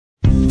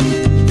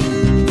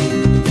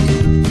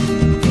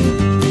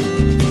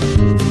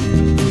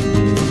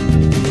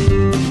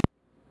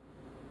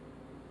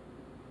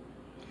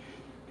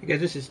Guys,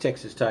 this is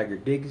Texas Tiger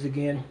Diggs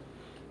again,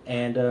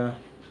 and I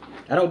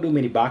don't do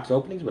many box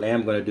openings, but I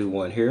am going to do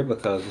one here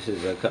because this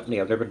is a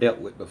company I've never dealt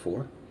with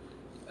before,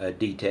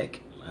 Detech.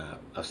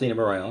 I've seen them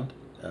around,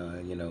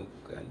 a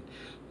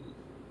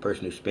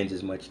person who spends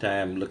as much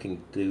time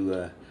looking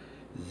through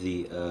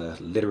the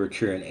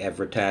literature and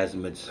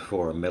advertisements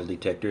for metal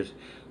detectors.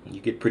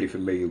 You get pretty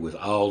familiar with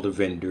all the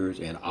vendors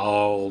and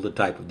all the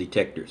type of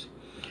detectors.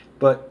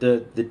 But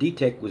the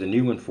Detech was a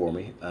new one for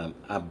me.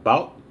 I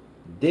bought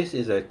this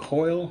is a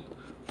coil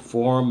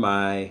for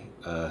my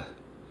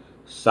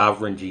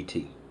Sovereign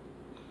GT.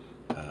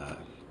 Uh,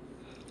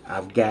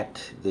 I've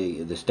got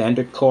the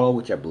standard coil,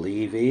 which I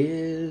believe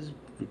is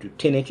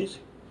 10 inches.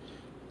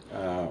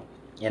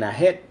 And I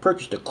had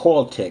purchased a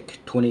Coil Tech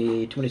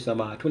 22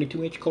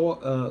 inch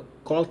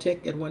Coil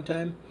Tech at one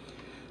time.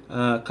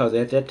 Because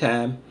at that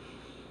time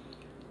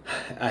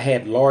I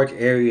had large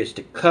areas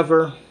to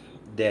cover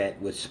that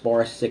with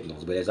sparse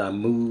signals. But as I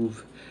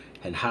move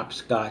and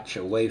hopscotch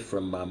away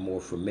from my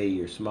more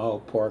familiar small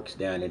parks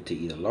down into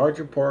either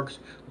larger parks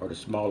or the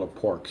smaller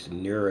parks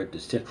nearer the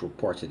central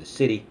parts of the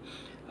city,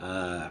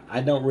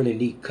 I don't really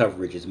need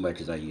coverage as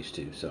much as I used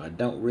to. So I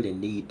don't really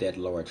need that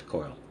large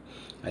coil.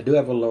 I do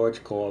have a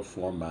large coil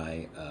for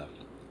my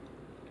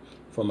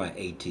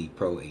AT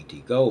Pro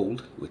AT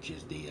Gold, which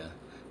is the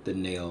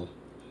nail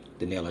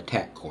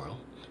attack coil.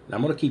 And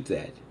I'm going to keep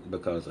that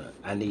because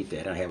I need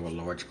that. I have a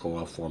large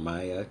coil for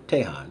my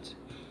Tehans.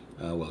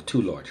 Well,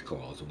 two large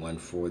coils, one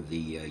for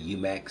the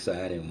UMAX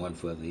side and one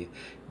for the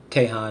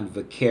Tehan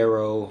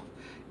Vaquero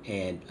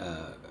and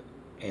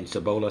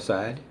Cibola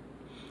side.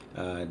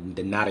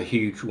 They're not a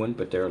huge one,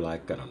 but they're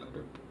like, I don't know,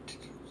 they're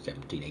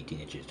 17,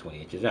 18 inches,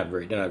 20 inches. They're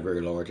not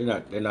very large.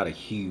 They're not a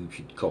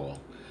huge coil,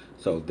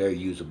 so they're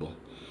usable.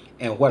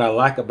 And what I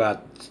like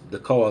about the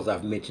coils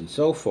I've mentioned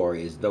so far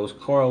is those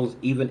coils,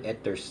 even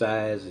at their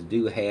size,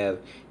 do have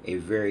a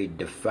very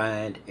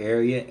defined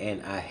area,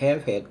 and I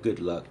have had good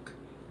luck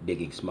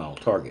digging small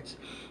targets.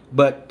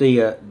 But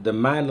the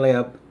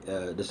Minelab,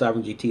 the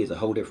Sovereign GT is a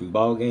whole different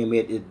ballgame.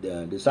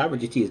 The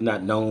Sovereign GT is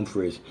not known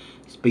for its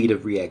speed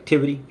of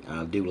reactivity.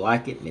 I do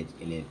like it, and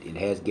it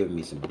has given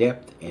me some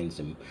depth and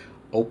some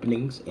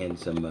openings and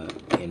some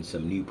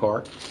new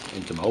parks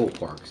and some old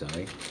parks. I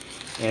mean.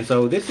 And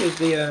so this is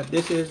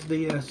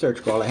the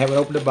search coil. I haven't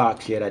opened the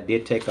box yet. I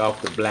did take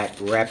off the black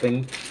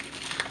wrapping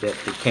that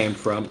it came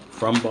from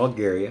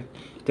Bulgaria.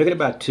 Took it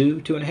about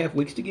two and a half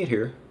weeks to get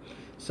here.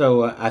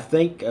 So I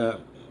think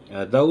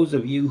those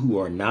of you who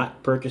are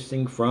not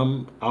purchasing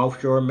from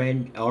offshore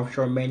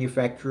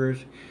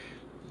manufacturers,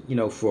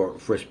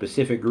 for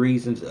specific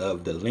reasons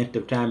of the length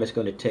of time it's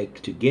going to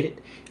take to get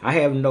it, I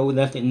have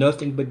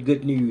nothing but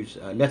good news,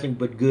 nothing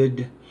but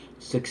good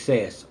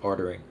success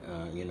ordering.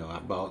 I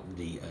bought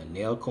the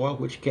nail coil,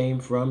 which came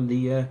from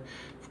the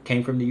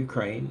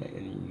Ukraine,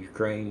 and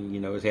Ukraine,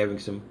 is having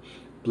some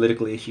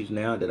political issues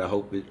now that I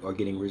hope are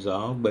getting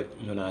resolved. But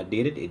when I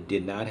did it, it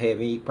did not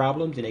have any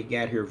problems, and it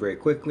got here very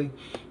quickly.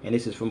 And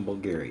this is from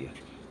Bulgaria,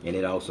 and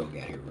it also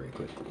got here very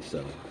quickly.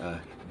 So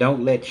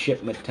don't let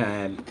shipment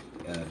time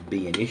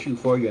be an issue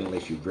for you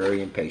unless you're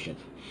very impatient.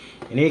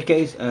 In any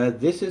case,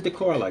 this is the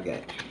coil I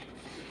got.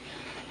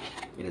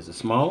 It is a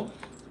small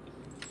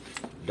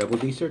double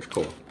D search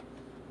coil,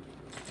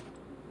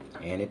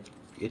 and it's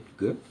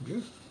good.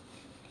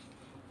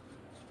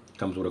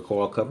 Comes with a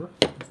coil cover.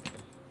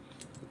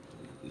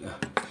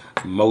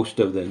 Most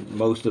of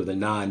the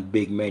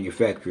non-big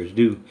manufacturers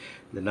do,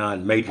 the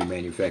non-major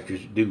manufacturers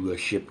do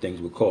ship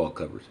things with coil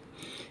covers.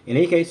 In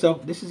any case,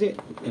 so this is it,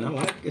 and I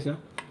like this now.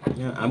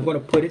 I'm going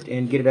to put it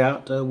and get it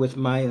out with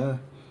my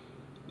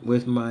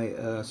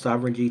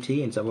Sovereign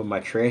GT and some of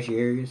my trashy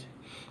areas.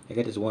 I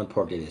got this one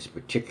part that is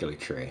particularly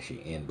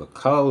trashy, and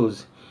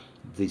because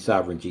the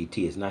Sovereign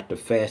GT is not the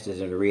fastest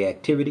in the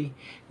reactivity,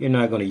 you're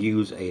not going to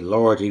use a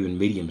large, even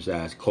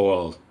medium-sized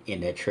coil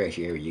in that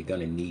trashy area. You're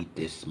going to need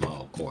this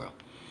small coil,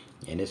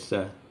 and it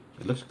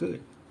looks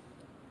good.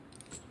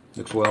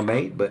 Looks well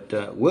made, but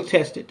we'll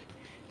test it.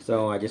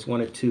 So I just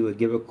wanted to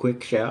give a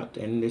quick shout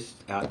and this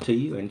out to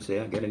you and say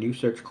I got a new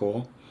search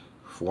coil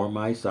for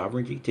my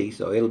Sovereign GT,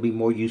 so it'll be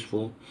more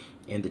useful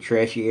in the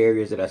trashy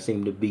areas that I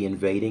seem to be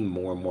invading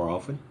more and more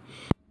often.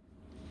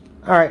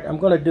 All right, I'm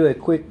going to do a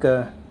quick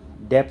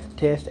depth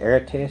test, air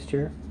test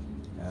here.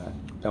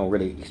 Don't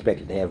really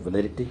expect it to have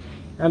validity.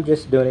 I'm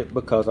just doing it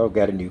because I've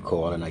got a new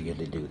coil and I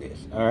usually do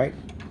this. All right.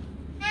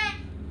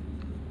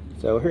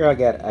 So here I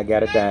got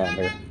a dime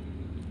here.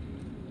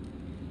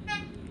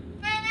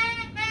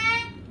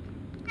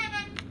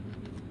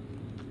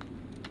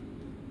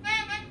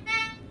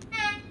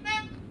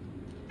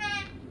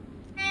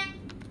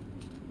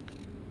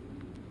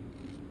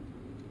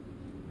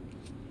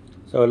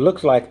 So it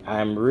looks like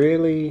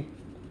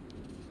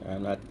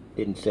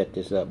didn't set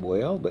this up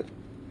well, but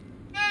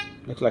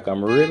looks like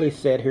I'm really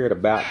set here at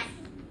about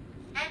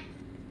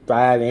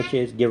 5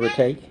 inches, give or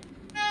take,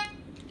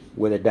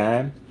 with a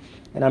dime.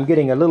 And I'm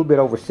getting a little bit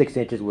over 6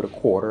 inches with a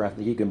quarter. I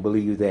think you can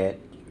believe that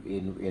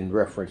in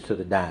reference to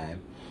the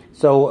dime.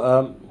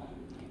 So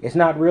it's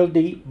not real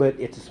deep, but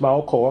it's a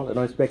small coil. I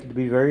don't expect it to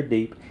be very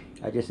deep.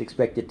 I just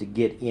expect it to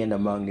get in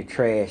among the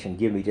trash and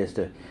give me just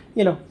a,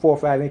 4 or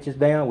 5 inches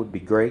down would be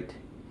great.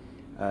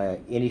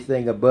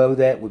 Anything above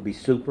that would be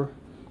super.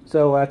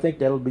 So I think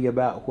that'll be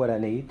about what I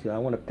need. I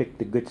want to pick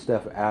the good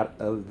stuff out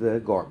of the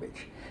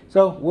garbage.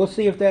 So we'll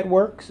see if that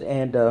works,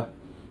 and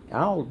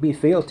I'll be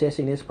field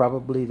testing this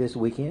probably this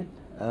weekend.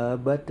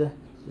 But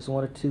just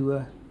wanted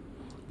to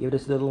give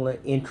this little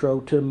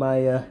intro to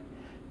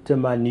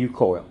my new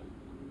coil.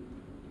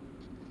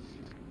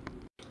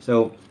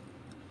 So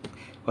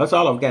that's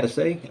all I've got to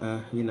say.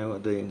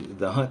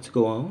 The hunts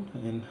go on,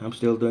 and I'm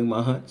still doing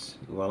my hunts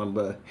while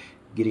I'm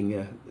getting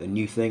a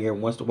new thing every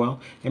once in a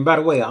while. And by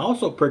the way, I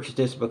also purchased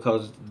this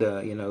because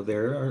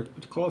there are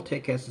Coil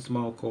Tech has some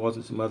small coils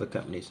and some other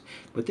companies,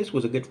 but this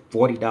was a good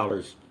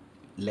 $40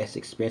 less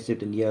expensive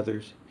than the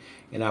others.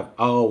 And I've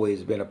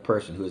always been a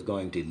person who is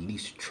going to at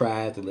least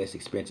try the less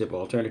expensive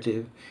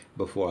alternative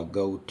before I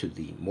go to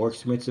the more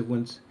expensive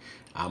ones.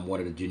 I'm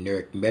one of the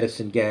generic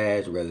medicine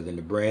guys rather than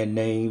the brand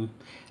name,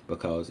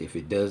 because if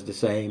it does the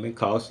same and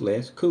costs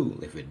less,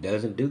 cool. If it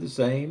doesn't do the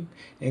same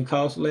and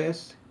costs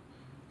less,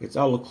 it's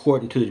all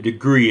according to the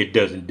degree it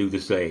doesn't do the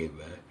same.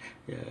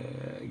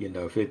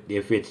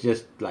 If it's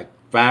just like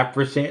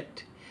 5%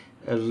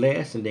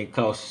 less and then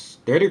costs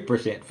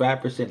 30%,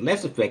 5%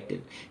 less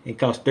effective and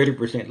costs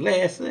 30%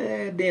 less,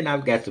 then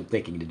I've got some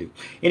thinking to do.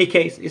 In any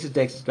case, this is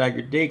Texas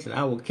Tiger Diggs, and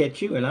I will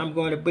catch you, and I'm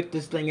going to put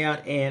this thing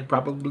out and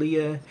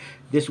probably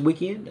this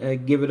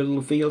weekend give it a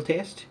little field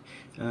test.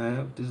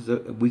 This is a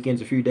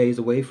weekend's a few days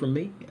away from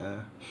me,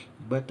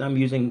 but I'm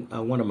using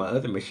one of my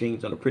other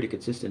machines on a pretty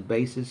consistent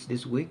basis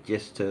this week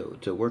just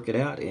to work it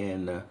out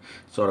and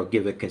sort of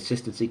give a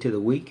consistency to the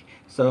week.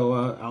 So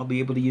I'll be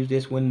able to use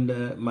this when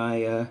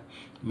my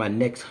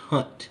next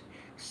hunt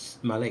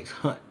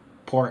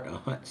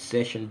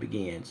session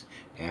begins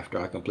after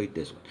I complete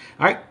this one.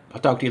 All right, I'll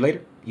talk to you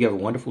later. You have a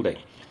wonderful day.